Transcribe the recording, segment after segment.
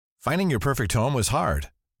Finding your perfect home was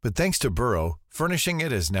hard, but thanks to Burrow, furnishing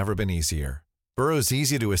it has never been easier. Burrow's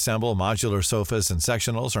easy-to-assemble modular sofas and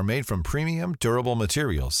sectionals are made from premium, durable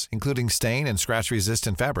materials, including stain and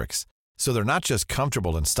scratch-resistant fabrics. So they're not just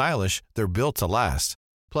comfortable and stylish, they're built to last.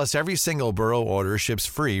 Plus, every single Burrow order ships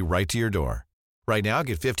free right to your door. Right now,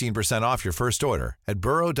 get 15% off your first order at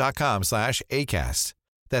burrow.com/ACAST.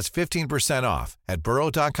 That's 15% off at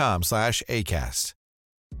burrow.com/ACAST.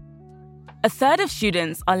 A third of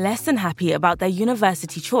students are less than happy about their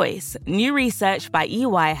university choice, new research by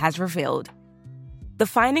EY has revealed. The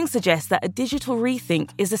findings suggest that a digital rethink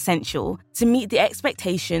is essential to meet the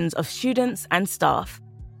expectations of students and staff.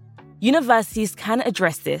 Universities can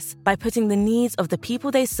address this by putting the needs of the people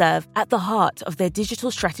they serve at the heart of their digital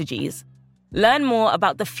strategies. Learn more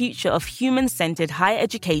about the future of human-centered higher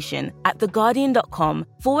education at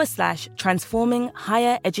theguardian.com/transforming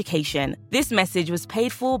higher education. This message was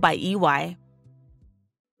paid for by EY.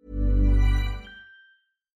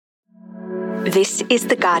 This is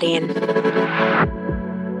The Guardian.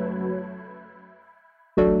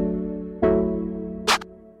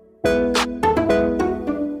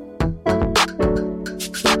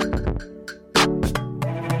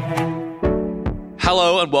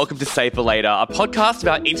 Hello and welcome to Save for Later, a podcast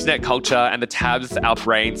about internet culture and the tabs our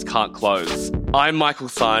brains can't close. I'm Michael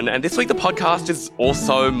Sun, and this week the podcast is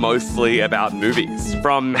also mostly about movies.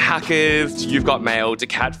 From Hackers to You've Got Mail to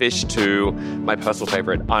Catfish to my personal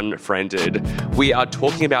favourite, Unfriended. We are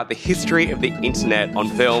talking about the history of the internet on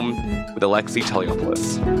film with Alexei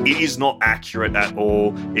Toliopoulos. It is not accurate at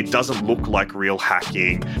all. It doesn't look like real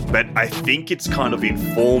hacking, but I think it's kind of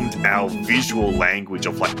informed our visual language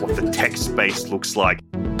of like what the tech space looks like.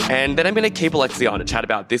 And then I'm going to keep Alexei on to chat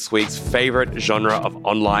about this week's favourite genre of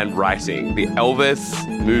online writing, the Elvis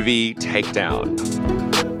movie takedown.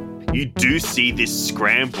 You do see this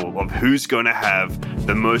scramble of who's going to have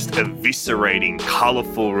the most eviscerating,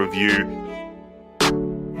 colourful review.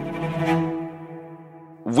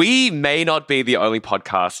 We may not be the only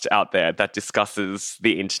podcast out there that discusses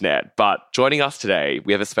the internet, but joining us today,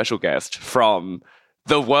 we have a special guest from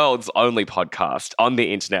the world's only podcast on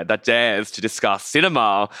the internet that dares to discuss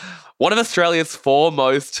cinema, one of Australia's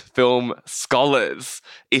foremost film scholars,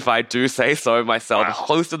 if I do say so myself,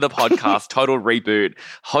 host of the podcast Total Reboot,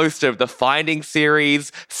 host of the Finding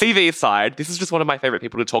series, CV side. This is just one of my favourite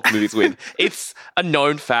people to talk movies with. It's a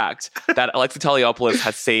known fact that Alexei Toliopoulos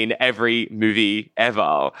has seen every movie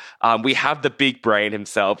ever. We have the big brain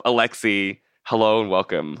himself, Alexei. Hello and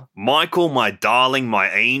welcome. Michael, my darling,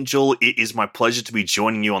 my angel, it is my pleasure to be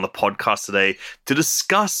joining you on the podcast today to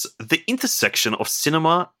discuss the intersection of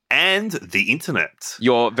cinema and the internet.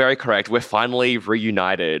 You're very correct. We're finally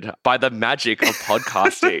reunited by the magic of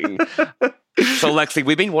podcasting. So, Lexi,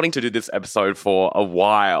 we've been wanting to do this episode for a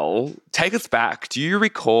while. Take us back. Do you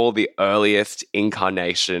recall the earliest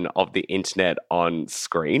incarnation of the internet on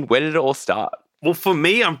screen? Where did it all start? Well, for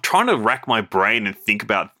me, I'm trying to rack my brain and think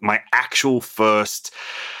about my actual first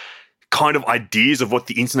kind of ideas of what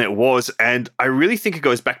the internet was. And I really think it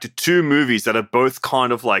goes back to two movies that are both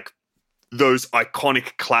kind of like those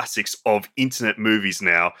iconic classics of internet movies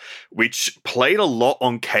now, which played a lot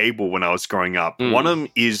on cable when I was growing up. One of them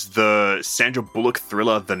is the Sandra Bullock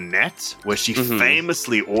thriller, The Net, where she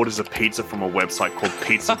famously orders a pizza from a website called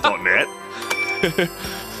pizza.net.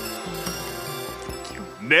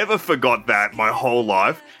 Never forgot that my whole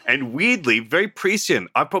life. And weirdly, very prescient,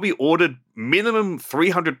 I probably ordered minimum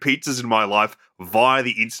 300 pizzas in my life via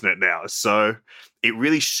the internet now. So it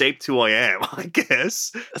really shaped who I am, I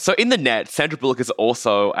guess. So in The Net, Sandra Bullock is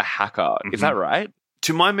also a hacker. Is that right?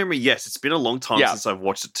 To my memory, yes. It's been a long time since I've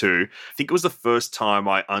watched it too. I think it was the first time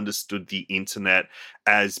I understood the internet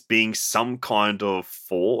as being some kind of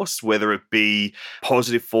force, whether it be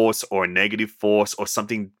positive force or a negative force or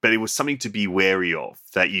something, but it was something to be wary of,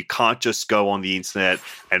 that you can't just go on the internet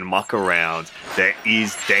and muck around. There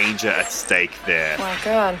is danger at stake there. Oh my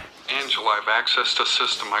God. Angela, I've accessed a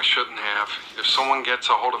system I shouldn't have. If someone gets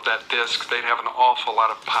a hold of that disk, they'd have an awful lot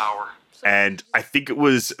of power. And I think it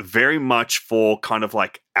was very much for kind of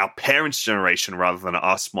like our parents' generation rather than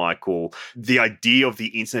us, Michael, the idea of the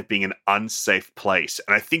internet being an unsafe place.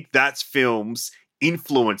 And I think that's film's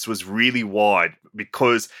influence was really wide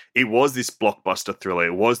because it was this blockbuster thriller.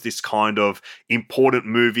 It was this kind of important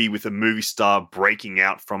movie with a movie star breaking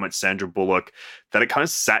out from it, Sandra Bullock, that it kind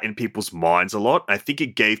of sat in people's minds a lot. I think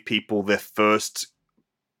it gave people their first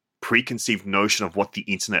preconceived notion of what the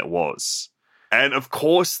internet was. And of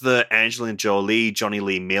course, the Angelina Jolie, Johnny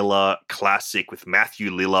Lee Miller classic with Matthew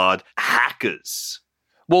Lillard, Hackers.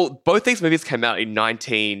 Well, both these movies came out in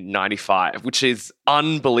 1995, which is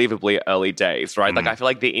unbelievably early days, right? Like I feel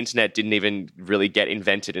like the internet didn't even really get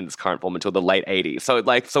invented in its current form until the late 80s.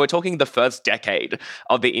 So we're talking the first decade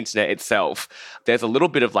of the internet itself. There's a little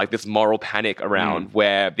bit of like this moral panic around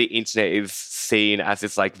where the internet is seen as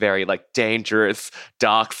this like very like dangerous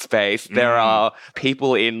dark space. There are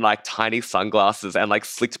people in like tiny sunglasses and like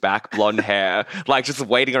slicked back blonde hair, like just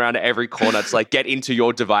waiting around at every corner to like get into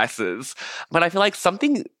your devices. But I feel like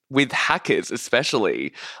something with hackers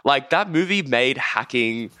especially, like that movie made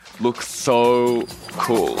hacking look so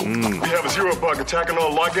cool. We have a zero bug attacking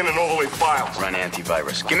all login and overlay files. Run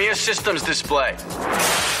antivirus. Give me a systems display.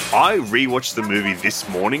 I rewatched the movie this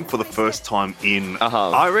morning for the first time in,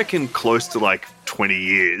 I reckon, close to like 20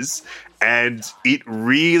 years. And it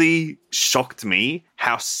really shocked me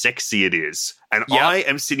how sexy it is. And I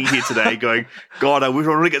am sitting here today going, God, I wish I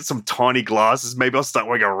want to get some tiny glasses. Maybe I'll start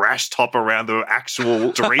wearing a rash top around the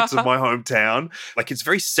actual streets of my hometown. Like, it's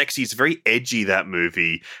very sexy. It's very edgy, that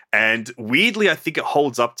movie. And weirdly, I think it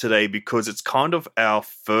holds up today because it's kind of our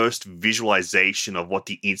first visualization of what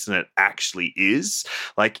the internet actually is.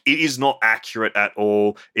 Like, it is not accurate at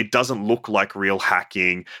all. It doesn't look like real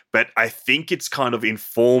hacking. But I think it's kind of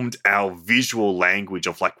informed our visual language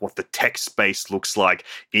of like what the tech space looks like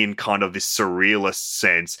in kind of this surrealist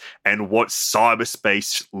sense and what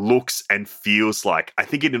cyberspace looks and feels like. I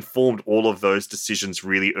think it informed all of those decisions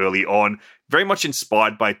really early on, very much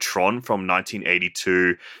inspired by Tron from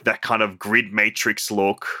 1982, that kind of grid matrix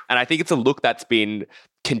look. And I think it's a look that's been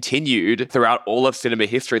continued throughout all of cinema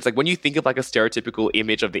history. It's like when you think of like a stereotypical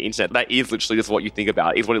image of the internet, that is literally just what you think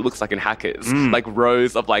about, is what it looks like in Hackers. Like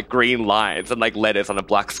rows of like green lines and like letters on a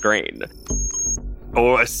black screen.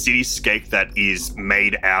 Or a cityscape that is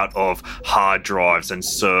made out of hard drives and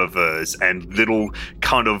servers and little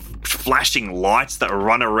kind of flashing lights that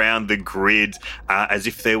run around the grid as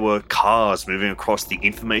if they were cars moving across the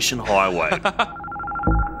information highway.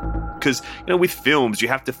 Because, with films, you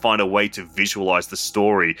have to find a way to visualize the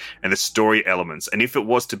story and the story elements. And if it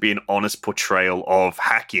was to be an honest portrayal of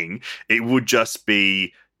hacking, it would just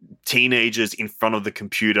be teenagers in front of the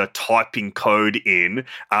computer typing code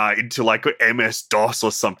into like MS-DOS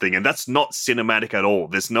or something. And that's not cinematic at all.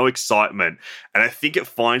 There's no excitement. And I think it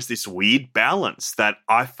finds this weird balance that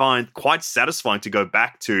I find quite satisfying to go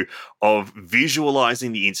back to, of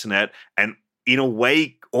visualizing the internet and in a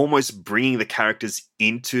way almost bringing the characters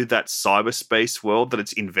into that cyberspace world that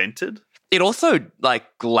it's invented. It also like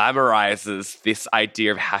glamorizes this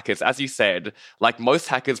idea of hackers. As you said, like most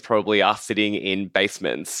hackers probably are sitting in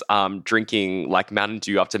basements, drinking like Mountain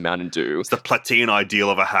Dew after Mountain Dew. It's the Platine ideal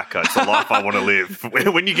of a hacker. It's the life I want to live.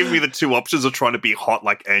 When you give me the two options of trying to be hot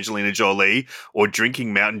like Angelina Jolie or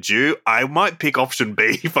drinking Mountain Dew, I might pick option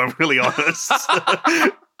B if I'm really honest.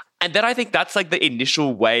 And then I think that's like the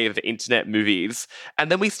initial wave of internet movies.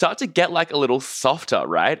 And then we start to get like a little softer,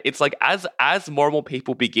 right? It's like as more and more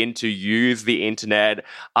people begin to use the internet,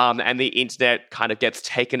 and the internet kind of gets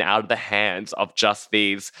taken out of the hands of just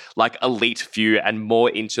these like elite few and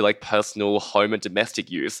more into like personal home and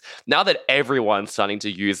domestic use. Now that everyone's starting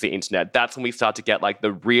to use the internet, that's when we start to get like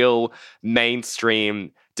the real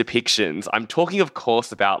mainstream depictions. I'm talking, of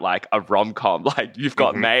course, about like a rom-com, like You've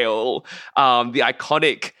Got Mail, the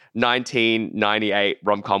iconic 1998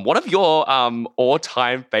 rom-com. One of your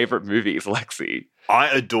all-time favorite movies, Lexi? I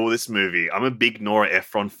adore this movie. I'm a big Nora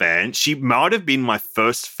Ephron fan. She might have been my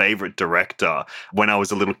first favorite director when I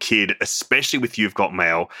was a little kid, especially with You've Got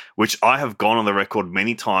Mail, which I have gone on the record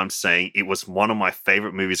many times saying it was one of my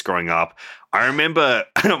favorite movies growing up. I remember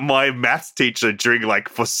my maths teacher during, like,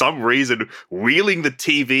 for some reason, wheeling the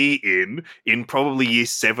TV in probably year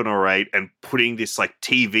 7 or 8 and putting this, like,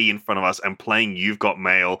 TV in front of us and playing You've Got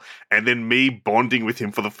Mail, and then me bonding with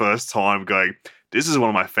him for the first time going, this is one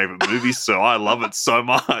of my favorite movies, so I love it so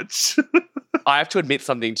much. I have to admit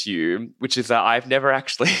something to you, which is that I've never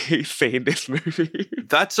actually seen this movie.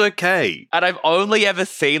 That's okay. And I've only ever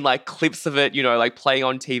seen like clips of it, like playing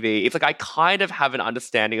on TV. It's like I kind of have an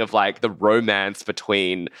understanding of like the romance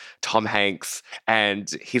between Tom Hanks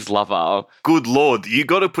and his lover. Good Lord, you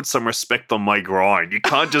got to put some respect on my grind. You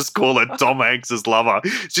can't just call her Tom Hanks' lover.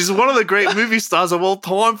 She's one of the great movie stars of all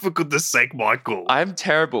time, for goodness sake, Michael. I'm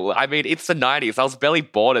terrible. I mean, it's the 90s. I was barely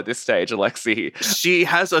born at this stage, Alexi. She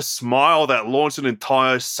has a smile that launched an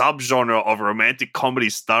entire subgenre of romantic comedy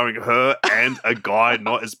starring her and a guy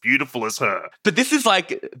not as beautiful as her. But this is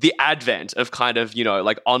like the advent of kind of,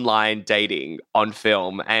 like online dating on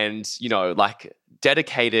film and, like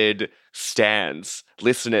dedicated stans,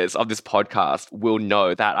 listeners of this podcast will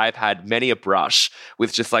know that I've had many a brush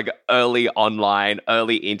with just like early online,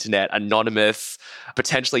 early internet, anonymous,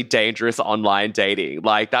 potentially dangerous online dating.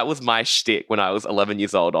 Like that was my shtick when I was 11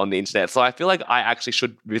 years old on the internet. So I feel like I actually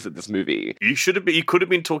should visit this movie. You could have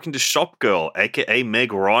been talking to Shop Girl, aka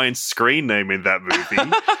Meg Ryan's screen name in that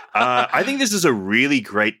movie. I think this is a really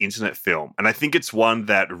great internet film, and I think it's one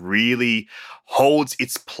that really holds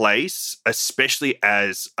its place, especially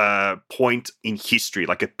as a point in history,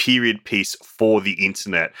 like a period piece for the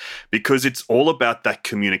internet, because it's all about that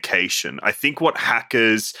communication. I think what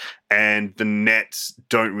hackers and the net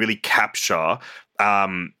don't really capture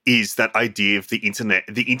is that idea of the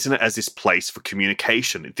internet as this place for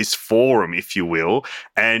communication, this forum, if you will.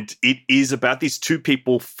 And it is about these two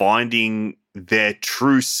people finding their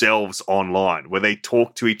true selves online, where they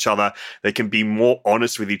talk to each other, they can be more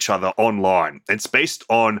honest with each other online. It's based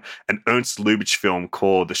on an Ernst Lubitsch film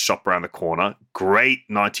called The Shop Around the Corner. Great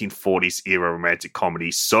 1940s era romantic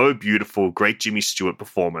comedy, so beautiful, great Jimmy Stewart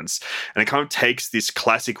performance. And it kind of takes this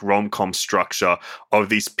classic rom-com structure of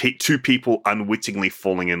these two people unwittingly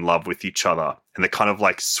falling in love with each other, and the kind of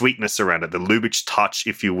like sweetness around it, the Lubitsch touch,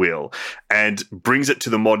 if you will, and brings it to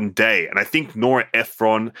the modern day. And I think Nora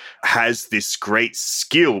Ephron has this great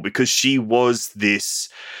skill because she was this,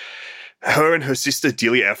 her and her sister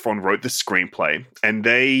Delia Ephron wrote the screenplay, and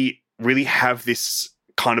they really have this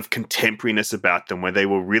kind of contemporariness about them where they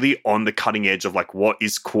were really on the cutting edge of like what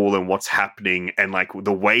is cool and what's happening and like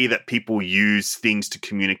the way that people use things to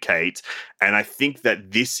communicate. And I think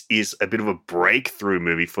that this is a bit of a breakthrough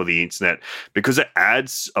movie for the internet because it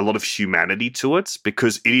adds a lot of humanity to it,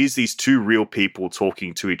 because it is these two real people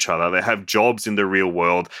talking to each other. They have jobs in the real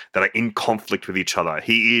world that are in conflict with each other.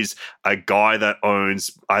 He is a guy that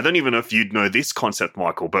owns, I don't even know if you'd know this concept,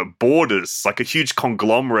 Michael, but Borders, like a huge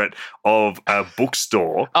conglomerate of a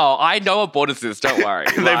bookstore. Oh, I know what Borders is, don't worry.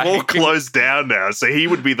 They've all closed down now, so he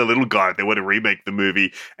would be the little guy if they were to remake the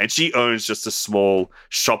movie. And she owns just a small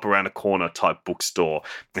shop around a corner type bookstore,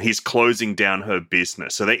 and he's closing down her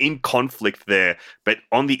business. So they're in conflict there, but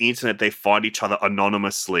on the internet they find each other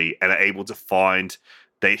anonymously and are able to find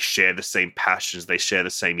they share the same passions, they share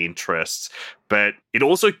the same interests. But it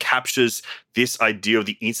also captures this idea of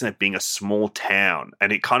the internet being a small town,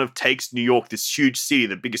 and it kind of takes New York, this huge city,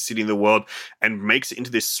 the biggest city in the world, and makes it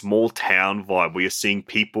into this small town vibe where you're seeing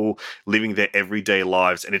people living their everyday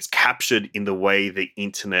lives, and it's captured in the way the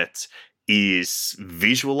internet is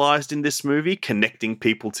visualized in this movie, connecting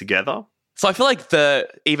people together. So I feel like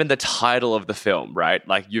even the title of the film, right?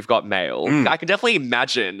 Like You've Got Mail. I can definitely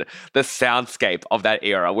imagine the soundscape of that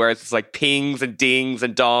era where it's like pings and dings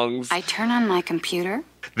and dongs. I turn on my computer.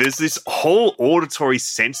 There's this whole auditory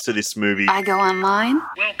sense to this movie. I go online.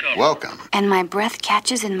 Welcome. And my breath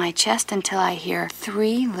catches in my chest until I hear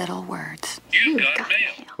three little words. You got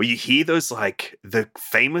mail. Where you hear those, like, the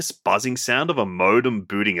famous buzzing sound of a modem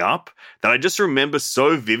booting up that I just remember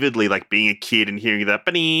so vividly, like, being a kid and hearing that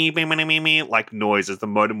like noise as the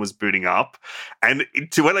modem was booting up. And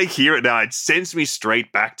when I hear it now, it sends me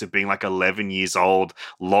straight back to being, like, 11 years old,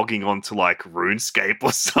 logging onto, like, RuneScape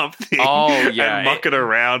or something. Oh, yeah. And mucking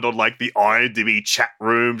around on, like, the IMDb chat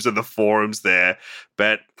rooms and the forums there.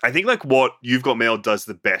 But I think like what You've Got Mail does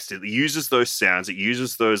the best, it uses those sounds, it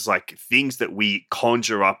uses those like things that we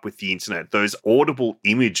conjure up with the internet, those audible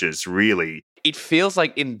images, really. It feels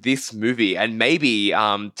like in this movie, and maybe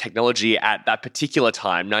technology at that particular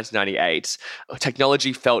time, 1998,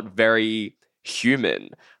 technology felt very human.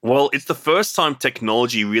 Well, it's the first time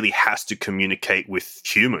technology really has to communicate with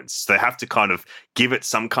humans. They have to kind of give it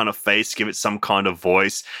some kind of face, give it some kind of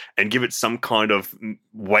voice, and give it some kind of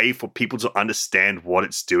way for people to understand what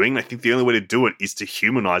it's doing. I think the only way to do it is to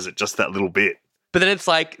humanize it just that little bit. But then it's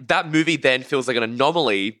like that movie then feels like an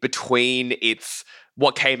anomaly between its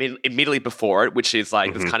what came in immediately before it, which is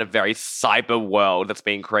like this kind of very cyber world that's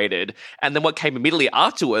being created. And then what came immediately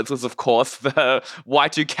afterwards was, of course, the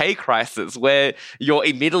Y2K crisis, where you're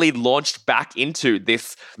immediately launched back into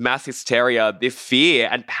this mass hysteria, this fear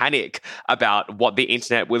and panic about what the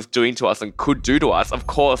internet was doing to us and could do to us. Of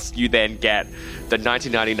course, you then get the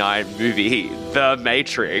 1999 movie, The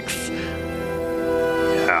Matrix.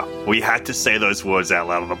 We had to say those words out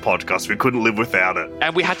loud on the podcast. We couldn't live without it.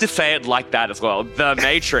 And we had to say it like that as well. The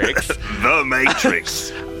Matrix. The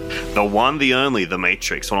Matrix. The one, the only, The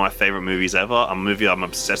Matrix. One of my favorite movies ever. A movie I'm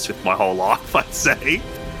obsessed with my whole life, I'd say.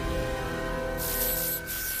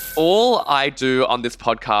 All I do on this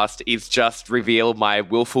podcast is just reveal my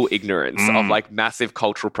willful ignorance of like massive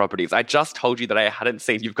cultural properties. I just told you that I hadn't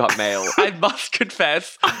seen You've Got Mail. I must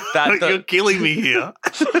confess that You're killing me here.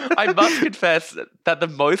 I must confess that the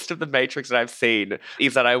most of the Matrix that I've seen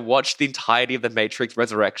is that I watched the entirety of the Matrix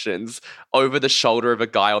Resurrections over the shoulder of a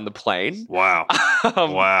guy on the plane. Wow.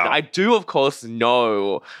 Wow. I do, of course,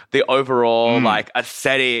 know the overall like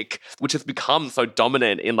aesthetic, which has become so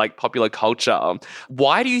dominant in like popular culture.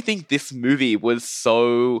 Why do you think this movie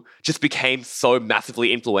became so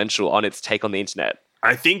massively influential on its take on the internet?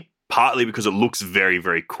 I think partly because it looks very,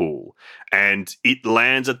 very cool. And it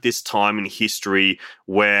lands at this time in history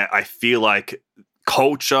where I feel like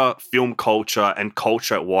culture, film culture, and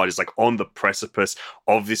culture at wide is like on the precipice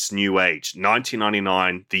of this new age.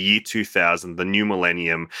 1999, the year 2000, the new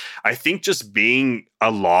millennium. I think just being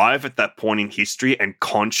alive at that point in history and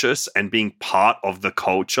conscious and being part of the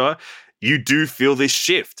culture, you do feel this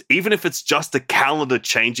shift. Even if it's just a calendar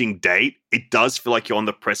changing date, it does feel like you're on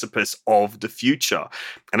the precipice of the future.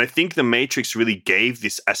 And I think The Matrix really gave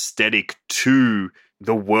this aesthetic to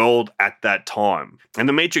the world at that time. And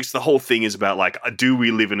The Matrix, the whole thing is about like, do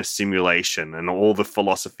we live in a simulation? And all the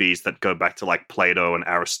philosophies that go back to like Plato and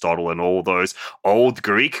Aristotle and all those old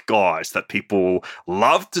Greek guys that people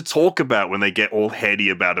love to talk about when they get all heady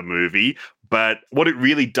about a movie. But what it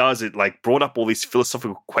really does, it like brought up all these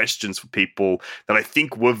philosophical questions for people that I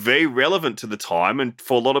think were very relevant to the time. And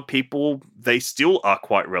for a lot of people, they still are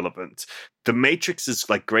quite relevant. The Matrix's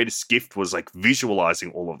like greatest gift was like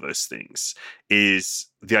visualizing all of those things, is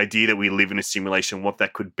the idea that we live in a simulation, what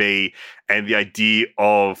that could be, and the idea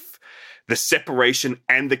of the separation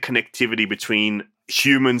and the connectivity between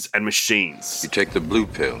humans and machines. You take the blue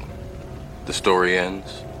pill, the story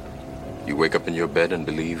ends. You wake up in your bed and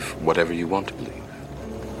believe whatever you want to believe.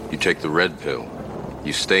 You take the red pill,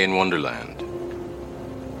 you stay in Wonderland,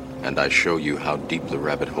 and I show you how deep the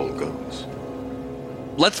rabbit hole goes.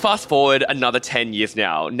 Let's fast forward another 10 years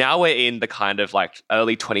now. Now we're in the kind of like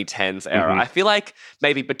early 2010s era. I feel like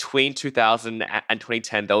maybe between 2000 and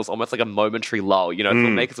 2010, there was almost like a momentary lull. You know,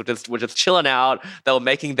 filmmakers were just chilling out. They were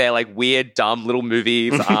making their like weird, dumb little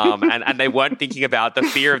movies and they weren't thinking about the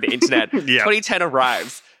fear of the internet. 2010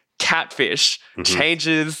 arrives. Catfish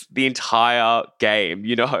changes the entire game,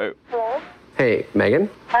 you know. Hey, Megan?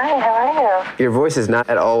 Hi, how are you? Your voice is not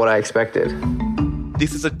at all what I expected.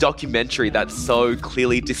 This is a documentary that so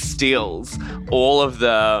clearly distills all of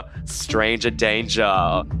the stranger danger.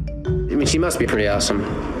 I mean, she must be pretty awesome,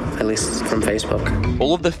 at least from Facebook.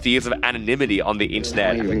 All of the fears of anonymity on the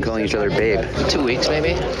internet. You've been calling each other babe. 2 weeks,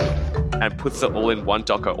 maybe? And puts it all in one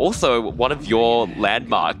doco. Also, one of your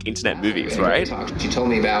landmark internet movies, right? She told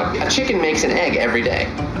me about a chicken makes an egg every day.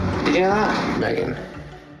 Did you know that, Megan?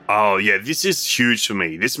 Oh, yeah, this is huge for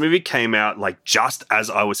me. This movie came out like just as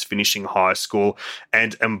I was finishing high school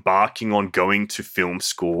and embarking on going to film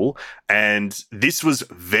school. And this was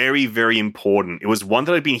very, very important. It was one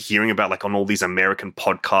that I'd been hearing about like on all these American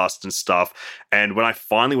podcasts and stuff. And when I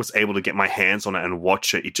finally was able to get my hands on it and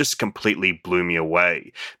watch it, it just completely blew me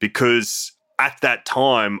away. Because at that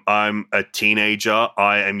time, I'm a teenager.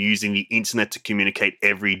 I am using the internet to communicate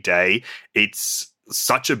every day. It's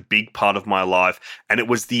such a big part of my life, and it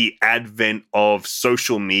was the advent of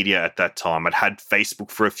social media at that time. I'd had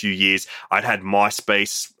Facebook for a few years. I'd had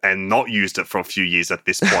MySpace and not used it for a few years at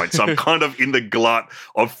this point. So I'm kind of in the glut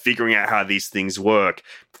of figuring out how these things work.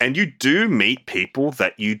 And you do meet people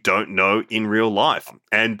that you don't know in real life.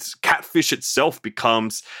 And catfish itself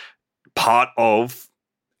becomes part of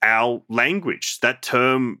our language. That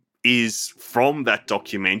term is from that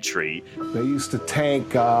documentary. They used to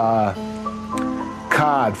tank cod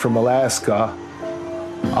from Alaska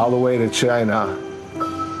all the way to China.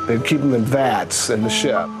 They'd keep them in vats in the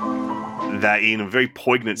ship. That in a very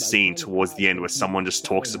poignant scene towards the end where someone just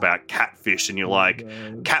talks about catfish, and you're like,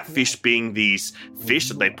 catfish being these fish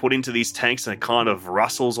that they put into these tanks and it kind of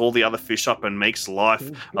rustles all the other fish up and makes life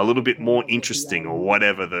a little bit more interesting, or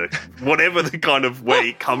whatever the kind of way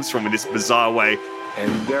it comes from in this bizarre way.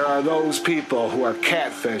 And there are those people who are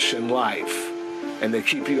catfish in life, and they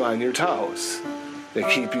keep you on your toes. They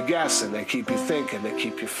keep you guessing, they keep you thinking, they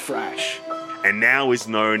keep you fresh. And now is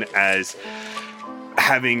known as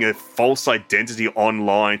having a false identity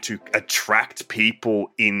online to attract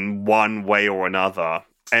people in one way or another.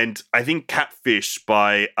 And I think Catfish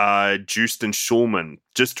by Justin Schulman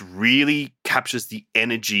just really captures the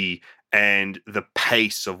energy and the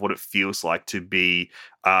pace of what it feels like to be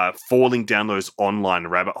falling down those online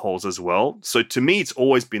rabbit holes as well. So to me, it's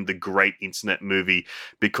always been the great internet movie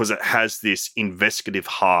because it has this investigative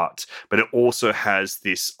heart, but it also has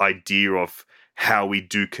this idea of how we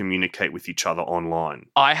do communicate with each other online.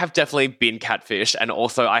 I have definitely been catfished, and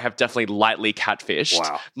also I have definitely lightly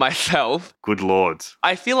catfished myself. Good Lord.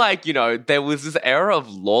 I feel like, there was this era of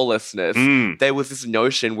lawlessness. There was this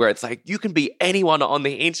notion where it's like, you can be anyone on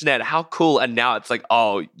the internet. How cool. And now it's like,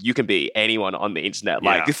 oh, you can be anyone on the internet.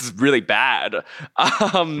 Like, this is really bad.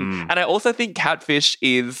 And I also think Catfish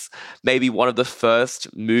is maybe one of the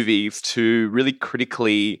first movies to really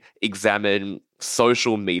critically examine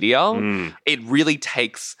social media. It really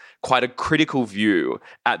takes quite a critical view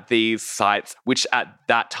at these sites, which at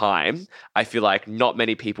that time, I feel like not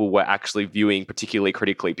many people were actually viewing particularly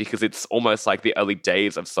critically, because it's almost like the early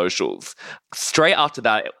days of socials. Straight after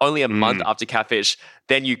that, only a month after Catfish,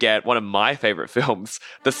 then you get one of my favorite films,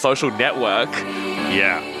 The Social Network.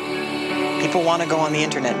 Yeah. People want to go on the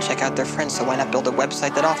internet and check out their friends, so why not build a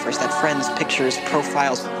website that offers that friends, pictures,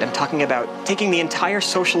 profiles? I'm talking about taking the entire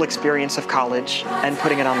social experience of college and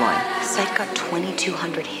putting it online. The site got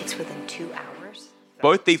 2,200 hits within 2 hours.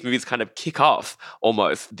 Both these movies kind of kick off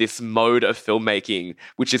almost this mode of filmmaking,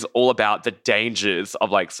 which is all about the dangers of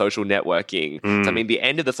like social networking. So, I mean, the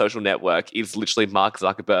end of The Social Network is literally Mark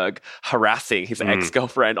Zuckerberg harassing his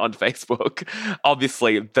ex-girlfriend on Facebook.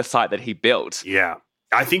 Obviously, the site that he built. Yeah.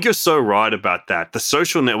 I think you're so right about that. The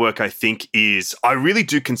Social Network, I think, I really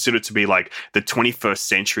do consider it to be like the 21st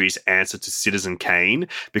century's answer to Citizen Kane,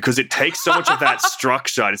 because it takes so much of that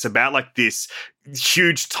structure. It's about like this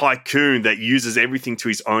huge tycoon that uses everything to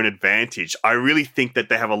his own advantage. I really think that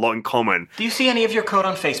they have a lot in common. Do you see any of your code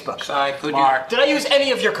on Facebook? Sorry, could Mark, did I use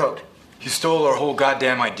any of your code? You stole our whole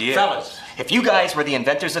goddamn idea. Fellas, if you guys were the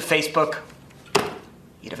inventors of Facebook,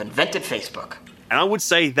 you'd have invented Facebook. And I would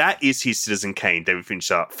say that is his Citizen Kane, David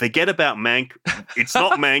Fincher. Forget about Mank. It's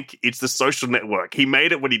not Mank. It's The Social Network. He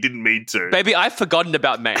made it when he didn't mean to. Baby, I've forgotten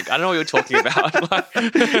about Mank. I don't know what you're talking about.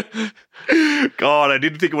 God, I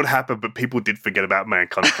didn't think it would happen, but people did forget about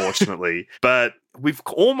Mank, unfortunately. But we've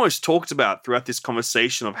almost talked about throughout this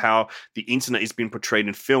conversation of how the internet is being portrayed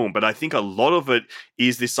in film, but I think a lot of it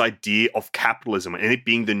is this idea of capitalism and it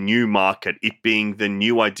being the new market, it being the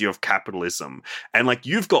new idea of capitalism. And like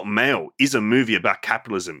You've Got Mail is a movie about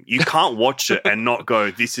capitalism. You can't watch it and not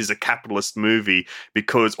go, this is a capitalist movie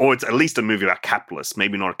or it's at least a movie about capitalists,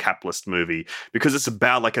 maybe not a capitalist movie, because it's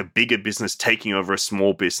about like a bigger business taking over a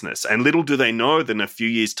small business. And little do they know that in a few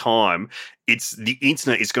years' time, the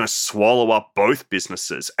internet is going to swallow up both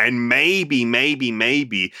businesses. And maybe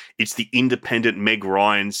it's the independent Meg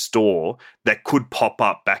Ryan store that could pop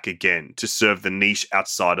up back again to serve the niche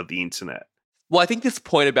outside of the internet. Well, I think this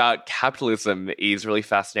point about capitalism is really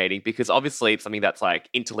fascinating because obviously it's something that's like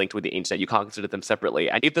interlinked with the internet. You can't consider them separately.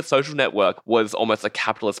 And if The Social Network was almost a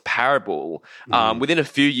capitalist parable, within a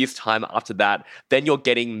few years' time after that, then you're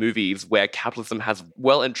getting movies where capitalism has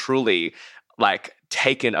well and truly like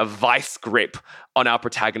taken a vice grip on our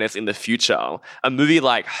protagonists in the future. A movie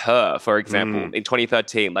like Her, for example, in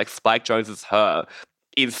 2013, like Spike Jonze's Her,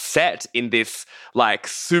 is set in this like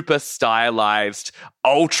super stylized,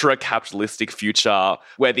 ultra capitalistic future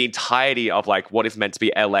where the entirety of like what is meant to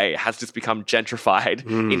be LA has just become gentrified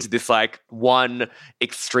into this like one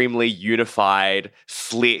extremely unified,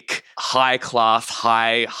 slick, high class,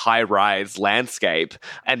 high rise landscape.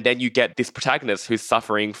 And then you get this protagonist who's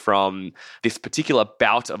suffering from this particular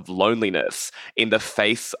bout of loneliness in the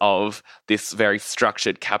face of this very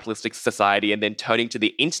structured capitalistic society, and then turning to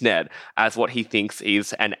the internet as what he thinks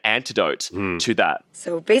is an antidote to that.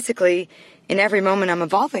 So basically, in every moment I'm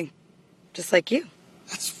evolving, just like you.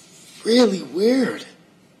 That's really weird.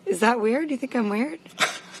 Is that weird? Do you think I'm weird?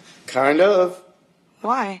 Kind of.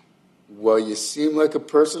 Why? Well, you seem like a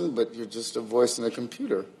person, but you're just a voice in a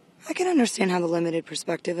computer. I can understand how the limited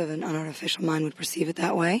perspective of an unartificial mind would perceive it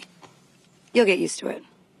that way. You'll get used to it.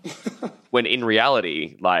 When in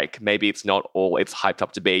reality, like, maybe it's not all it's hyped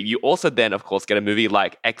up to be. You also then, of course, get a movie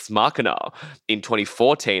like Ex Machina in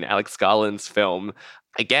 2014, Alex Garland's film,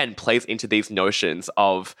 again, plays into these notions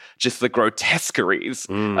of just the grotesqueries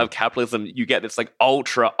of capitalism. You get this like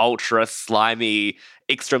ultra slimy,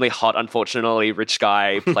 extremely hot, unfortunately, rich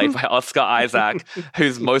guy played by Oscar Isaac,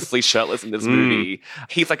 who's mostly shirtless in this movie.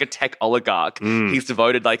 He's like a tech oligarch. He's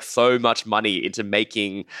devoted like so much money into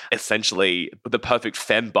making essentially the perfect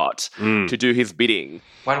fembot to do his bidding.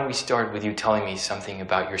 Why don't we start with you telling me something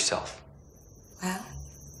about yourself? Well,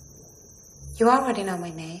 you already know my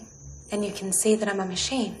name, and you can see that I'm a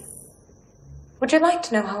machine. Would you like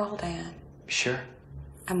to know how old I am? Sure.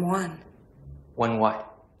 I'm 1. 1 what?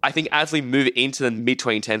 I think as we move into the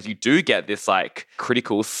mid-2010s, you do get this like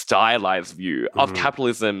critical, stylized view of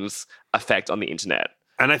capitalism's effect on the internet.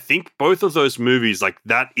 And I think both of those movies, like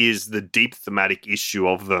that is the deep thematic issue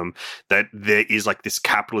of them, that there is like this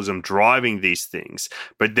capitalism driving these things.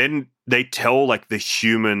 But then they tell like the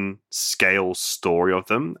human scale story of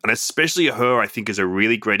them. And especially Her, I think, is a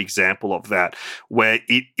really great example of that, where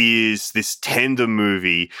it is this tender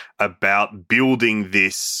movie about building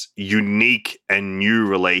this unique and new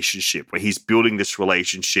relationship, where he's building this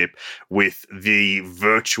relationship with the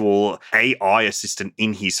virtual AI assistant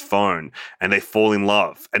in his phone, and they fall in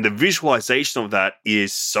love. And the visualization of that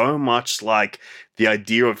is so much like the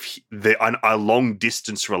idea of a long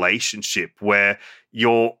distance relationship where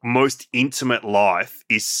your most intimate life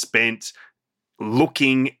is spent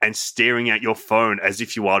looking and staring at your phone as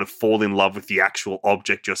if you are to fall in love with the actual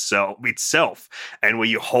object itself, and where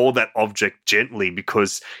you hold that object gently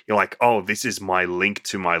because you're like, oh, this is my link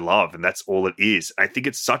to my love, and that's all it is. I think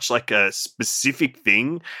it's such like a specific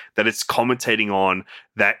thing that it's commentating on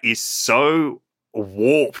that is so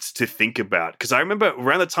warped to think about. Because I remember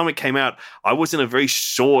around the time it came out, I was in a very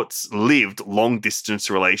short-lived long-distance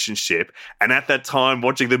relationship, and at that time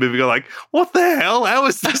watching the movie, go like, what the hell? How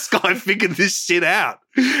has this guy figured this shit out?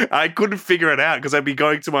 I couldn't figure it out because I'd be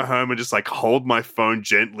going to my home and just like hold my phone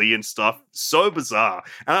gently and stuff. So bizarre.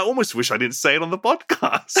 And I almost wish I didn't say it on the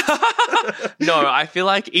podcast. No, I feel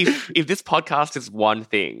like if this podcast is one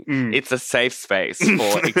thing, it's a safe space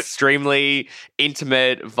for extremely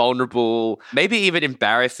intimate, vulnerable, maybe even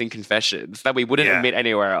embarrassing confessions that we wouldn't admit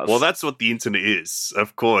anywhere else. Well, that's what the internet is,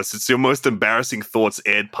 of course. It's your most embarrassing thoughts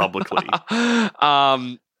aired publicly.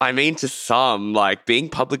 I mean, to some, like, being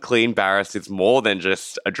publicly embarrassed is more than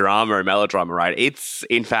just a drama or melodrama, right? It's,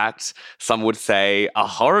 in fact, some would say a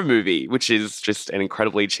horror movie, which is just an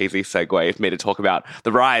incredibly cheesy segue for me to talk about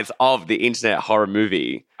the rise of the internet horror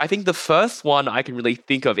movie. I think the first one I can really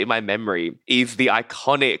think of in my memory is the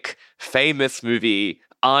iconic, famous movie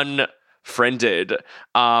Unfriended,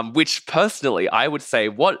 which personally I would say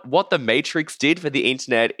what The Matrix did for the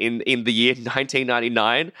internet in the year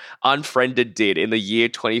 1999, Unfriended did in the year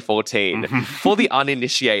 2014. For the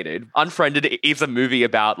uninitiated, Unfriended is a movie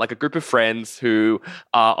about like a group of friends who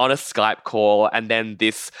are on a Skype call, and then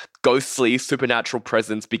this ghostly supernatural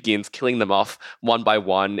presence begins killing them off one by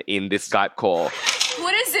one in this Skype call.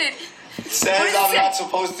 What is it? It says I'm not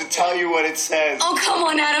supposed to tell you what it says. Oh, come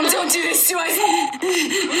on, Adam. Don't do this to us.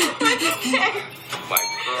 My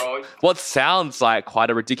girl. What sounds like quite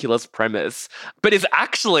a ridiculous premise, but is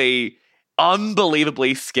actually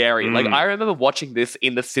unbelievably scary. Like, I remember watching this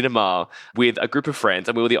in the cinema with a group of friends,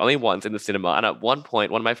 and we were the only ones in the cinema. And at one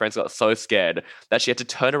point, one of my friends got so scared that she had to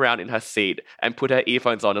turn around in her seat and put her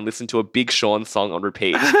earphones on and listen to a Big Sean song on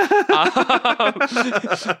repeat.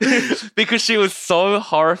 Because she was so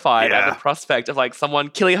horrified at the prospect of like someone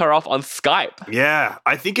killing her off on Skype. Yeah,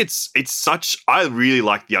 I think it's such, I really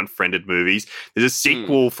like the Unfriended movies. There's a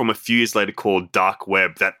sequel from a few years later called Dark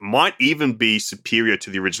Web that might even be superior to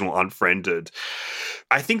the original Unfriended.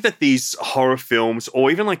 I think that these horror films, or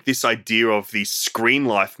even like this idea of these screen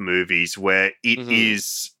life movies where it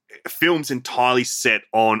is films entirely set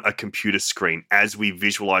on a computer screen as we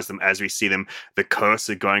visualize them, as we see them, the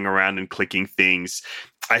cursor going around and clicking things.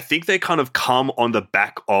 I think they kind of come on the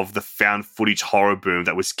back of the found footage horror boom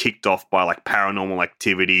that was kicked off by like Paranormal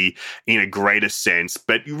Activity in a greater sense,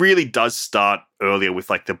 but it really does start earlier with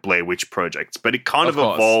like the Blair Witch Project. But it kind of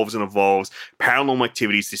evolves and evolves. Paranormal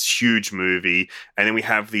Activity is this huge movie, and then we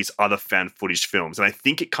have these other found footage films. And I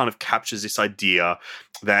think it kind of captures this idea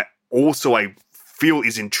that also I feel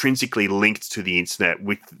is intrinsically linked to the internet,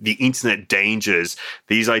 with the internet dangers,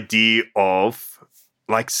 these idea of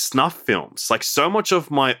like snuff films. Like so much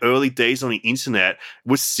of my early days on the internet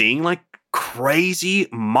was seeing like crazy,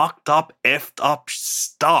 mucked up, effed up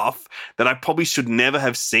stuff that I probably should never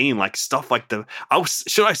have seen. Like stuff like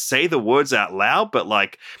should I say the words out loud? But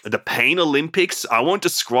like the Pain Olympics, I won't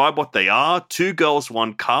describe what they are. 2 Girls,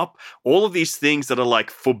 1 Cup, all of these things that are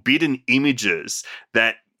like forbidden images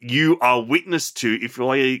that you are witness to if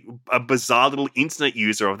you're a bizarre little internet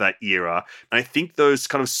user of that era. And I think those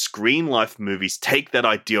kind of screen life movies take that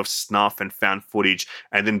idea of snuff and found footage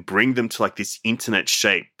and then bring them to like this internet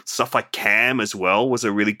shape. Stuff like Cam as well was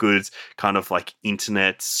a really good kind of like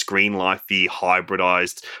internet screen lifey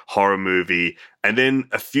hybridized horror movie. And then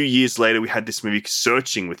a few years later, we had this movie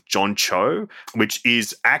Searching with John Cho, which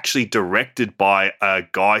is actually directed by a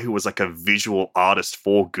guy who was like a visual artist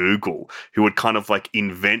for Google, who would kind of like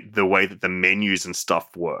invent the way that the menus and stuff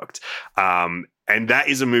worked. And that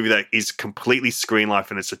is a movie that is completely screen life,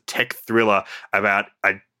 and it's a tech thriller about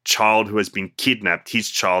a child who has been kidnapped, his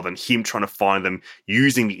child, and him trying to find them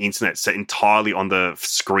using the internet set entirely on the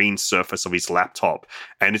screen surface of his laptop.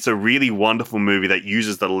 And it's a really wonderful movie that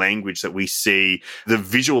uses the language that we see, the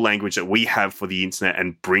visual language that we have for the internet,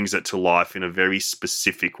 and brings it to life in a very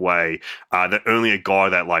specific way that only a guy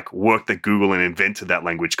that like worked at Google and invented that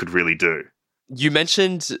language could really do. You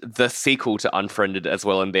mentioned the sequel to Unfriended as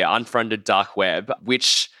well in there, Unfriended Dark Web,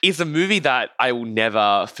 which is a movie that I will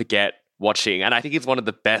never forget watching. And I think it's one of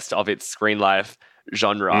the best of its screen life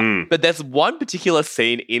genre. But there's one particular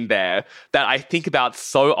scene in there that I think about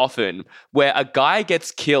so often where a guy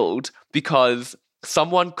gets killed because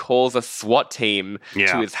someone calls a SWAT team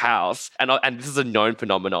to his house. And this is a known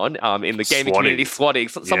phenomenon in the gaming community, swatting.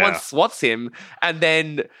 Someone swats him and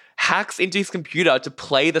then hacks into his computer to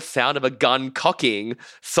play the sound of a gun cocking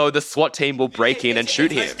so the SWAT team will break in and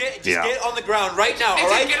shoot him. Just get on the ground right now, all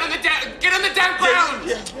right? Get on the damn ground! Get on the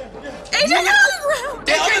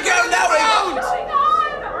ground now,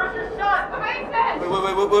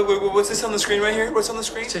 Wait, what's this on the screen right here? What's on the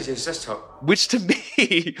screen? It's desktop. Which to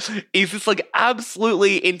me is this like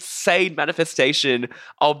absolutely insane manifestation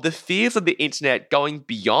of the fears of the internet going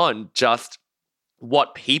beyond just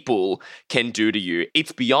what people can do to you.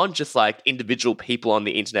 It's beyond just like individual people on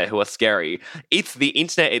the internet who are scary. It's the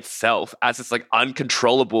internet itself as this like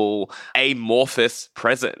uncontrollable, amorphous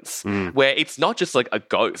presence where it's not just like a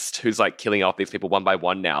ghost who's like killing off these people one by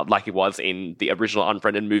one now, like it was in the original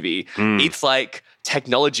Unfriended movie. It's like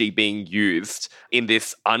technology being used in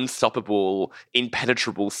this unstoppable,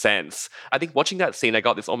 impenetrable sense. I think watching that scene, I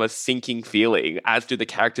got this almost sinking feeling, as do the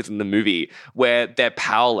characters in the movie, where they're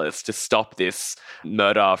powerless to stop this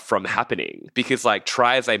murder from happening because like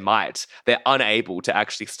try as they might, they're unable to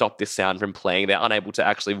actually stop this sound from playing. They're unable to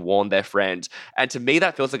actually warn their friend. And to me,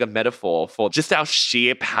 that feels like a metaphor for just our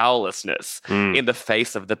sheer powerlessness in the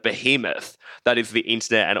face of the behemoth that is the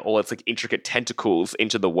internet and all its like intricate tentacles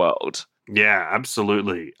into the world. Yeah,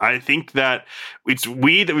 absolutely. I think that it's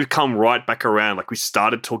weird that we've come right back around. Like we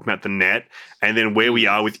started talking about the net, and then where we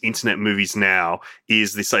are with internet movies now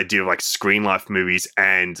is this idea of like screen life movies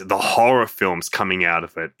and the horror films coming out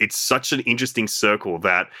of it. It's such an interesting circle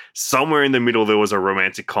that somewhere in the middle there was a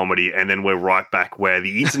romantic comedy, and then we're right back where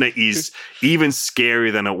the internet is even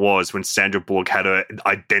scarier than it was when Sandra Bullock had her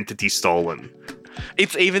identity stolen.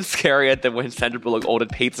 It's even scarier than when Sandra Bullock ordered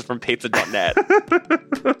pizza from pizza.net.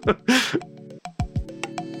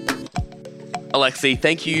 Alexi,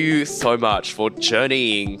 thank you so much for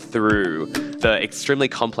journeying through the extremely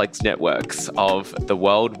complex networks of the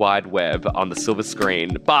World Wide Web on the silver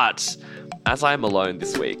screen. But as I am alone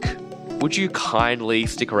this week, would you kindly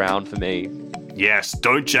stick around for me? Yes,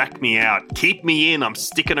 don't jack me out. Keep me in. I'm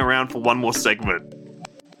sticking around for one more segment.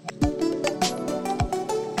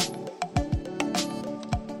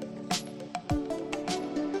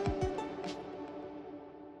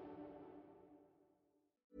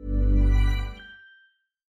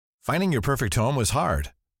 Finding your perfect home was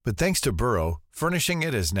hard, but thanks to Burrow, furnishing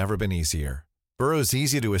it has never been easier. Burrow's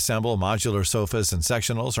easy-to-assemble modular sofas and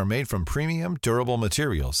sectionals are made from premium, durable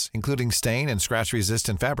materials, including stain and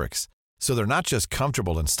scratch-resistant fabrics. So they're not just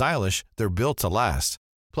comfortable and stylish, they're built to last.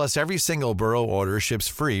 Plus, every single Burrow order ships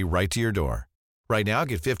free right to your door. Right now,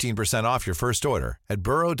 get 15% off your first order at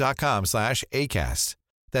burrow.com/ACAST.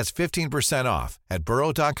 That's 15% off at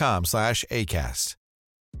burrow.com/ACAST.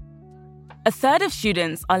 A third of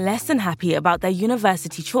students are less than happy about their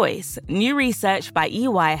university choice, new research by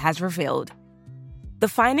EY has revealed. The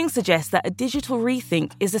findings suggest that a digital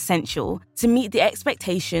rethink is essential to meet the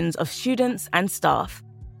expectations of students and staff.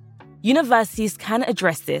 Universities can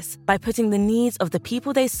address this by putting the needs of the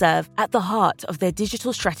people they serve at the heart of their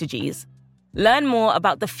digital strategies. Learn more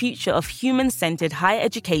about the future of human-centered higher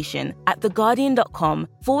education at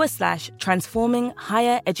theguardian.com/transforming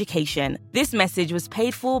higher education. This message was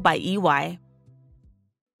paid for by EY.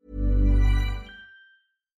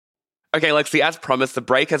 Okay, Lexi, as promised, the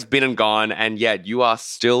break has been and gone, and yet you are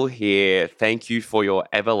still here. Thank you for your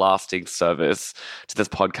everlasting service to this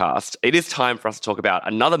podcast. It is time for us to talk about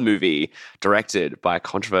another movie directed by a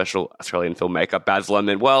controversial Australian filmmaker, Baz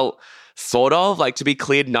Luhrmann. Well, sort of. Like, to be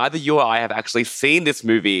clear, neither you or I have actually seen this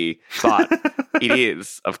movie, but it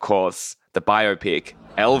is, of course, the biopic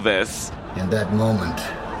Elvis. In that moment,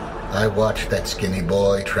 I watched that skinny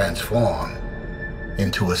boy transform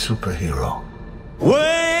into a superhero.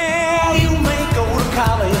 Well, you may go to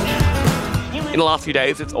college, you In the last few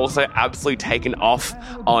days, it's also absolutely taken off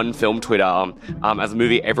on film Twitter as a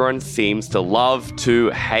movie everyone seems to love to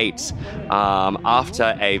hate.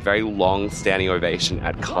 After a very long standing ovation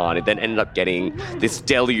at Cannes, it then ended up getting this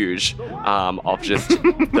deluge of just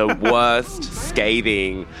the worst,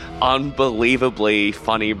 scathing, unbelievably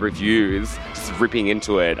funny reviews, just ripping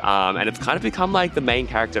into it. And it's kind of become like the main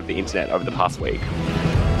character of the internet over the past week.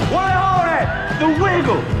 What all that? The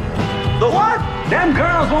wiggle. The what? Them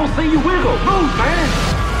girls won't see you wiggle. Move, man.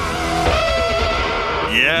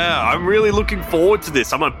 Yeah, I'm really looking forward to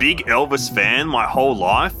this. I'm a big Elvis fan my whole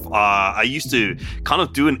life. I used to kind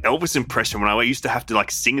of do an Elvis impression when I used to have to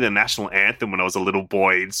like sing the national anthem when I was a little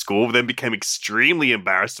boy in school, then became extremely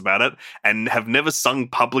embarrassed about it and have never sung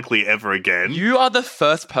publicly ever again. You are the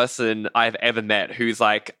first person I've ever met who's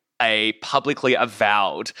like a publicly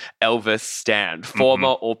avowed Elvis stan, former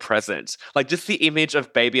or present. Like just the image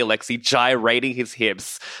of baby Alexi gyrating his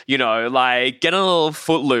hips, you know, like getting a little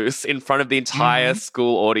footloose in front of the entire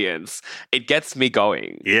school audience. It gets me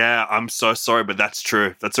going. Yeah, I'm so sorry, but that's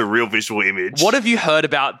true. That's a real visual image. What have you heard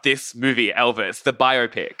about this movie, Elvis, the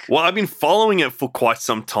biopic? Well, I've been following it for quite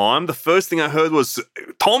some time. The first thing I heard was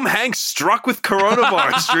Tom Hanks struck with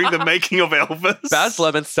coronavirus during the making of Elvis. Baz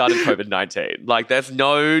Luhrmann started COVID-19. Like, there's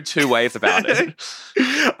no two ways about it.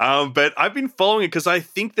 But I've been following it because I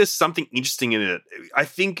think there's something interesting in it. I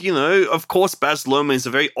think, you know, of course, Baz Luhrmann is a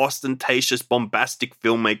very ostentatious, bombastic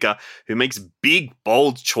filmmaker who makes big,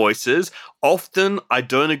 bold choices. Often, I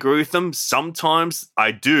don't agree with them. Sometimes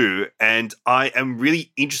I do. And I am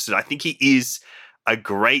really interested. I think he is a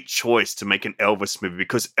great choice to make an Elvis movie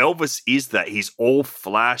because Elvis is that. He's all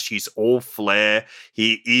flash, he's all flair.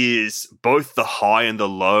 He is both the high and the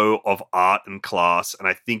low of art and class. And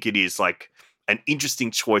I think it is like an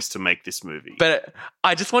interesting choice to make this movie. But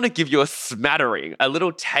I just want to give you a smattering, a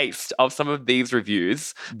little taste of some of these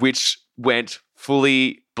reviews, which went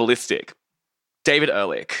fully ballistic. David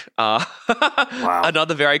Ehrlich, Wow.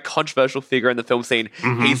 another very controversial figure in the film scene.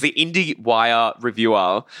 He's the IndieWire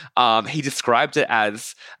reviewer. He described it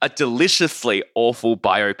as a deliciously awful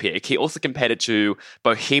biopic. He also compared it to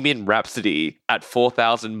Bohemian Rhapsody at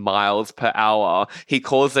 4,000 miles per hour. He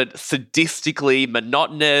calls it sadistically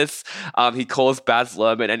monotonous. He calls Baz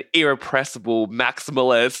Luhrmann an irrepressible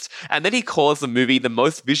maximalist. And then he calls the movie the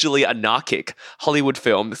most visually anarchic Hollywood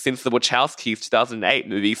film since the Wachowskis' 2008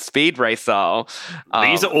 movie Speed Racer.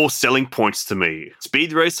 These are all selling points to me.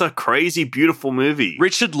 Speed Racer, crazy, beautiful movie.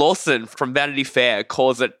 Richard Lawson from Vanity Fair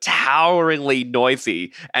calls it toweringly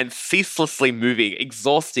noisy and ceaselessly moving,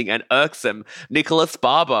 exhausting and irksome. Nicholas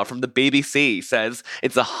Barber from the BBC says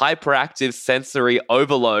it's a hyperactive sensory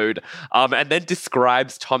overload, and then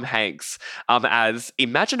describes Tom Hanks as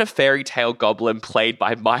imagine a fairy tale goblin played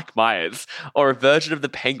by Mike Myers or a version of the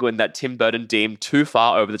Penguin that Tim Burton deemed too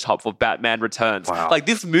far over the top for Batman Returns. Wow. Like,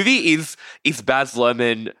 this movie is Baz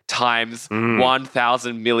Luhrmann times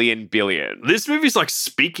 1,000 million billion. This movie's like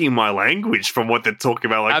speaking my language from what they're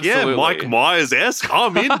talking about. Like, Absolutely. yeah, Mike Myers-esque.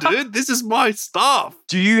 I'm in, dude. This is my stuff.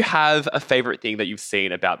 Do you have a favorite thing that you've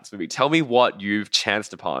seen about this movie? Tell me what you've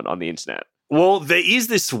chanced upon on the internet. Well, there is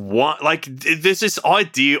this one, like, there's this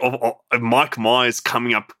idea of Mike Myers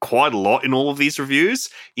coming up quite a lot in all of these reviews.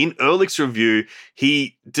 In Ehrlich's review,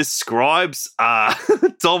 he describes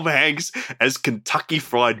Tom Hanks as Kentucky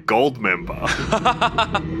Fried Goldmember.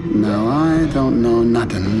 Now, I don't know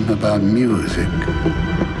nothing about music,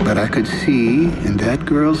 but I could see in that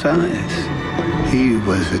girl's eyes he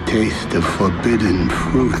was a taste of forbidden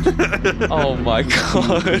fruit. Oh my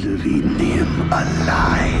God. You could have eaten him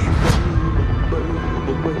alive.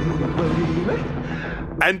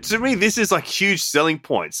 And to me, this is like huge selling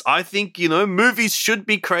points. I think, you know, movies should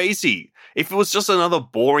be crazy. If it was just another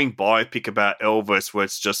boring biopic about Elvis where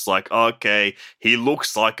it's just like, okay, he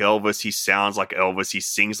looks like Elvis, he sounds like Elvis, he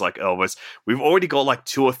sings like Elvis. We've already got like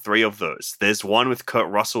 2 or 3 of those. There's one with Kurt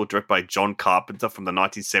Russell, directed by John Carpenter from the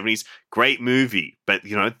 1970s. Great movie, but,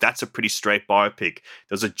 you know, that's a pretty straight biopic.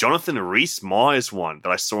 There's a Jonathan Rhys-Meyers one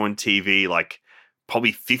that I saw on TV like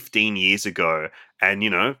probably 15 years ago. And,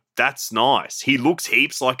 you know, that's nice. He looks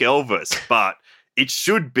heaps like Elvis, but it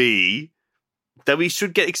should be that we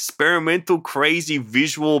should get experimental, crazy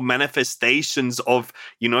visual manifestations of,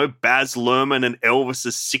 you know, Baz Luhrmann and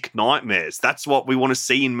Elvis's sick nightmares. That's what we want to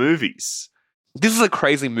see in movies. This is a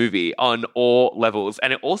crazy movie on all levels.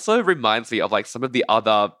 And it also reminds me of like some of the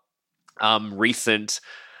other recent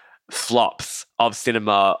flops of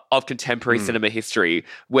cinema, of contemporary cinema history,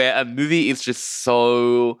 where a movie is just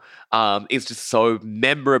so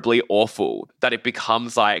memorably awful that it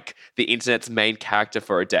becomes like the internet's main character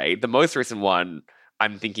for a day. The most recent one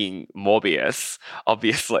I'm thinking Morbius,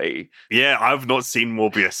 obviously. Yeah, I've not seen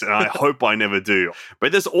Morbius, and I hope I never do.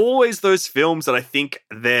 But there's always those films that I think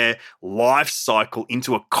their life cycle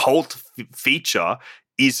into a cult feature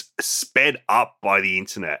is sped up by the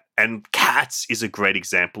internet. And Cats is a great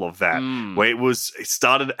example of that, where it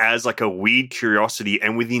started as like a weird curiosity,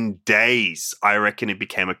 and within days, I reckon it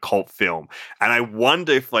became a cult film. And I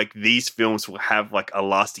wonder if like these films will have like a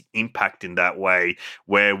lasting impact in that way,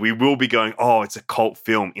 where we will be going, oh, it's a cult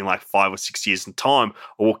film in like 5 or 6 years in time,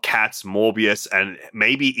 or Cats, Morbius, and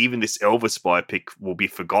maybe even this Elvis biopic will be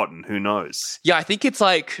forgotten. Who knows? Yeah, I think it's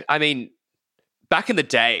like, I mean, back in the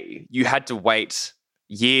day, you had to wait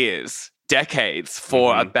years, decades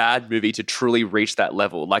for a bad movie to truly reach that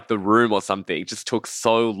level. Like The Room or something just took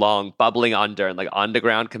so long, bubbling under in like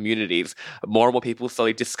underground communities, more and more people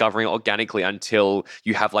slowly discovering organically until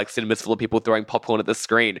you have like cinemas full of people throwing popcorn at the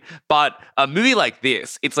screen. But a movie like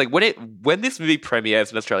this, it's like when this movie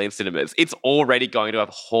premieres in Australian cinemas, it's already going to have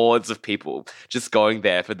hordes of people just going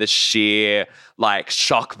there for the sheer like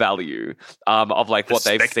shock value of like what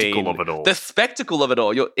they've seen. The spectacle of it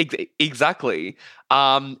all. Exactly.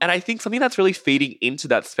 And I think something that's really feeding into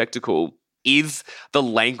that spectacle is the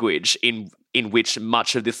language in which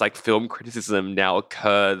much of this like film criticism now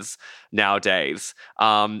occurs nowadays.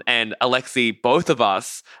 And Alexi, both of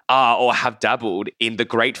us are or have dabbled in the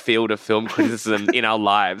great field of film criticism in our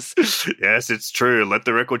lives. Yes, it's true. Let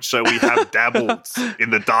the record show we have dabbled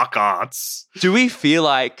in the dark arts. Do we feel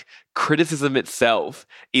like criticism itself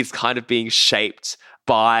is kind of being shaped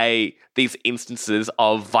by these instances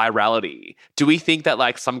of virality? Do we think that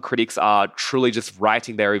like some critics are truly just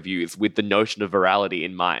writing their reviews with the notion of virality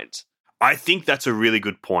in mind? I think that's a really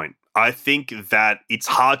good point. I think that it's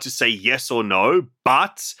hard to say yes or no,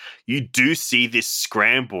 but you do see this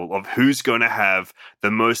scramble of who's going to have the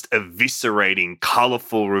most eviscerating,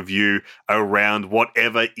 colorful review around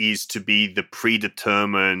whatever is to be the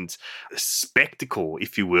predetermined spectacle,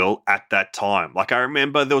 if you will, at that time. Like I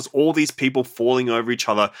remember there was all these people falling over each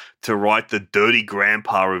other to write the Dirty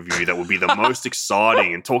Grandpa review that would be the most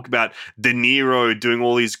exciting, and talk about De Niro doing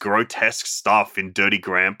all these grotesque stuff in Dirty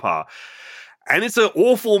Grandpa. And it's an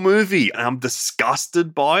awful movie, and I'm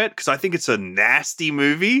disgusted by it because I think it's a nasty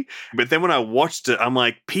movie. But then when I watched it, I'm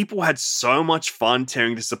like, people had so much fun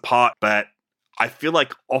tearing this apart, but I feel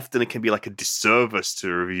like often it can be like a disservice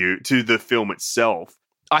to the film itself.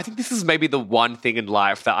 I think this is maybe the one thing in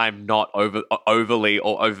life that I'm not overly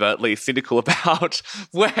or overtly cynical about,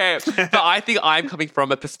 but I think I'm coming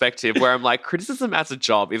from a perspective where I'm like, criticism as a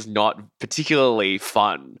job is not particularly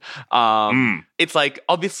fun. It's like,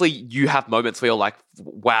 obviously you have moments where you're like,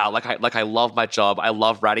 wow, like I love my job. I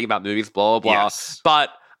love writing about movies, blah, blah, blah. Yes.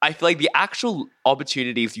 But I feel like the actual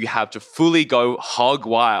opportunities you have to fully go hog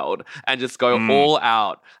wild and just go all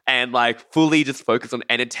out and like fully just focus on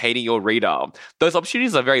entertaining your reader, those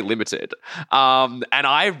opportunities are very limited. And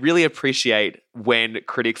I really appreciate when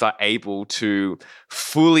critics are able to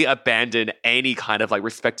fully abandon any kind of like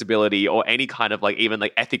respectability or any kind of like even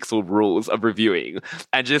like ethics or rules of reviewing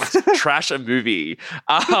and just trash a movie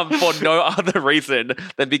for no other reason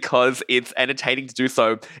than because it's entertaining to do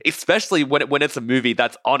so, especially when it's a movie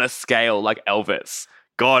that's on a scale like Elvis.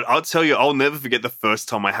 God, I'll tell you, I'll never forget the first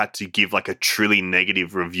time I had to give like a truly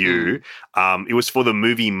negative review. It was for the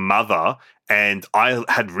movie Mother, and I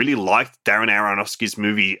had really liked Darren Aronofsky's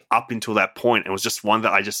movie up until that point. It was just one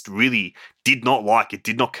that I just really did not like. It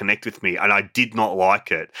did not connect with me, and I did not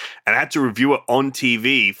like it. And I had to review it on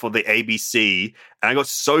TV for the ABC, and I got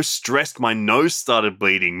so stressed my nose started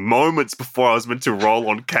bleeding moments before I was meant to roll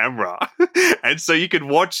on camera. And so you can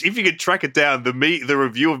watch, if you can track it down, the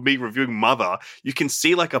review of me reviewing Mother, you can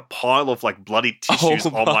see like a pile of like bloody tissues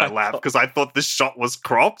on my lap because I thought this shot was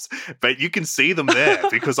cropped, but you can see them there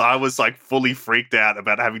because I was like fully freaked out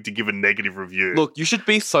about having to give a negative review. Look, you should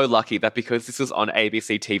be so lucky that because this was on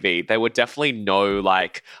ABC TV, there were definitely no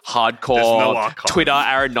like hardcore Twitter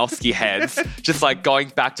Aronofsky heads just like going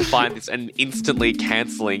back to find this and instantly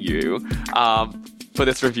cancelling you for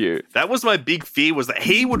this review. That was my big fear, was that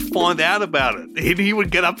he would find out about it and he would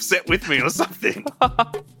get upset with me or something.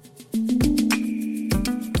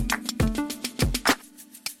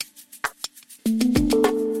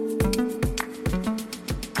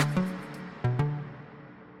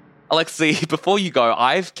 Alexi, before you go,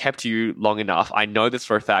 I've kept you long enough. I know this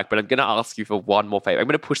for a fact, but I'm going to ask you for one more favor. I'm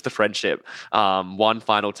going to push the friendship one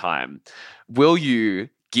final time. Will you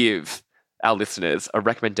give our listeners a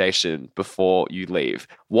recommendation before you leave?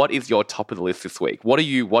 What is your top of the list this week? What are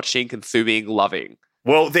you watching, consuming, loving?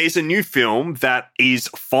 Well, there's a new film that is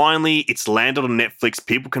finally, it's landed on Netflix.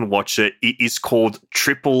 People can watch it. It is called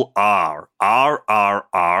Triple R.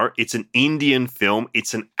 RRR. It's an Indian film.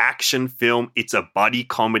 It's an action film. It's a buddy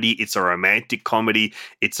comedy. It's a romantic comedy.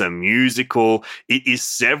 It's a musical. It is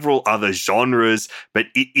several other genres, but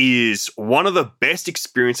it is one of the best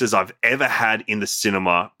experiences I've ever had in the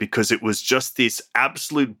cinema because it was just this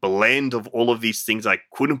absolute blend of all of these things I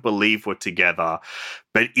couldn't believe were together.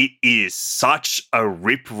 But it is such a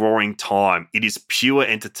rip-roaring time. It is pure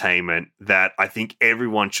entertainment that I think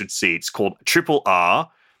everyone should see. It's called Triple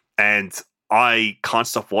R, and I can't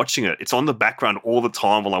stop watching it. It's on the background all the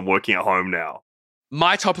time while I'm working at home now.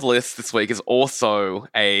 My top of the list this week is also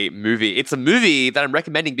a movie. It's a movie that I'm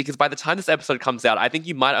recommending because by the time this episode comes out, I think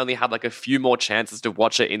you might only have like a few more chances to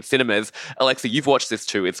watch it in cinemas. Alexa, you've watched this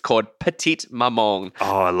too. It's called Petite Maman.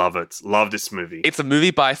 Oh, I love it. Love this movie. It's a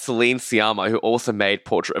movie by Celine Sciamma, who also made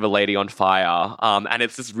Portrait of a Lady on Fire. And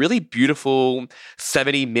it's this really beautiful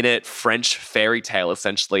 70-minute French fairy tale,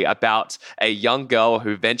 essentially, about a young girl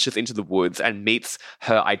who ventures into the woods and meets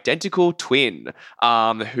her identical twin,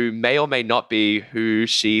 who may or may not be who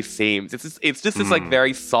she seems. It's just this like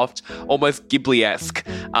very soft, almost Ghibli-esque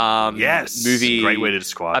movie. Great way to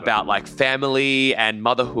describe about it. Like family and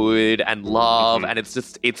motherhood and love, and it's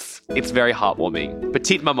very heartwarming.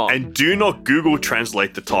 Petite Maman. And do not Google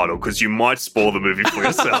translate the title because you might spoil the movie for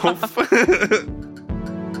yourself.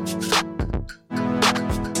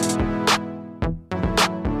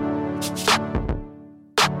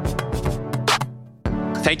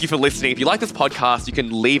 Thank you for listening. If you like this podcast, you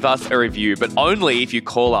can leave us a review, but only if you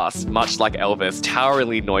call us, much like Elvis,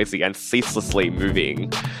 toweringly noisy and ceaselessly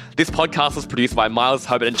moving. This podcast was produced by Miles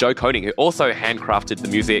Herbert and Joe Koning, who also handcrafted the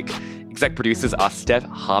music. Exec producers are Steph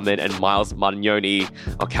Harmon and Miles Martignoni.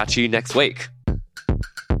 I'll catch you next week.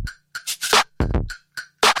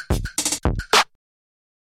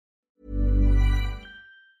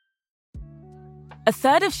 A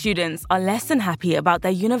third of students are less than happy about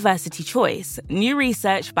their university choice, new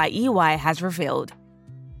research by EY has revealed.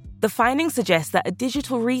 The findings suggest that a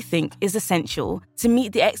digital rethink is essential to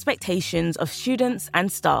meet the expectations of students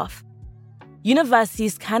and staff.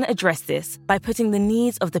 Universities can address this by putting the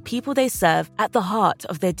needs of the people they serve at the heart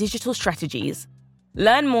of their digital strategies.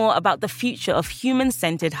 Learn more about the future of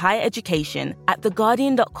human-centered higher education at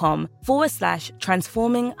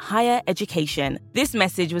theguardian.com/transforming higher education. This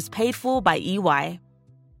message was paid for by EY.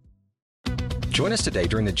 Join us today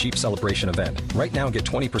during the Jeep Celebration event. Right now, get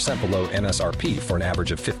 20% below MSRP for an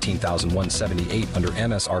average of $15,178 under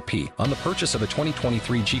MSRP on the purchase of a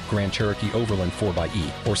 2023 Jeep Grand Cherokee Overland 4xe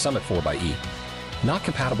or Summit 4xe. Not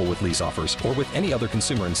compatible with lease offers or with any other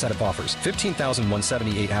consumer incentive offers.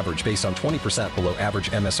 $15,178 average based on 20% below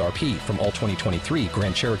average MSRP from all 2023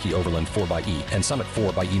 Grand Cherokee Overland 4xe and Summit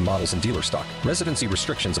 4xe models in dealer stock. Residency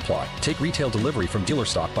restrictions apply. Take retail delivery from dealer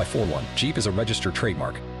stock by 4/1. Jeep is a registered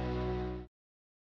trademark.